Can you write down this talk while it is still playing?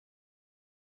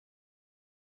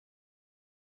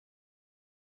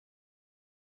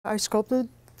I sculpted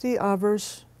the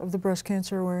obverse of the breast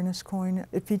cancer awareness coin.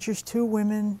 It features two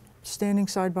women standing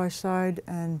side by side,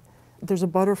 and there's a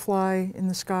butterfly in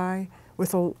the sky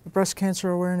with a breast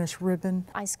cancer awareness ribbon.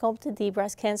 I sculpted the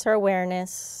breast cancer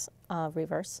awareness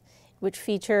reverse, which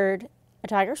featured a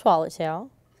tiger swallowtail,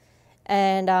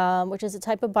 and which is a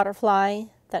type of butterfly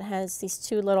that has these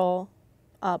two little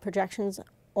projections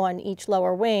on each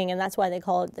lower wing, and that's why they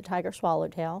call it the tiger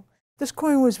swallowtail. This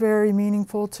coin was very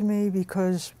meaningful to me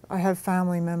because I have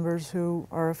family members who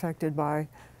are affected by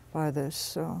this,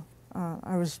 so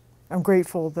I'm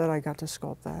grateful that I got to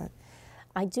sculpt that.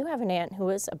 I do have an aunt who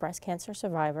is a breast cancer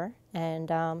survivor, and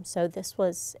so this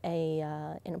was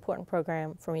an important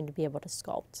program for me to be able to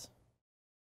sculpt.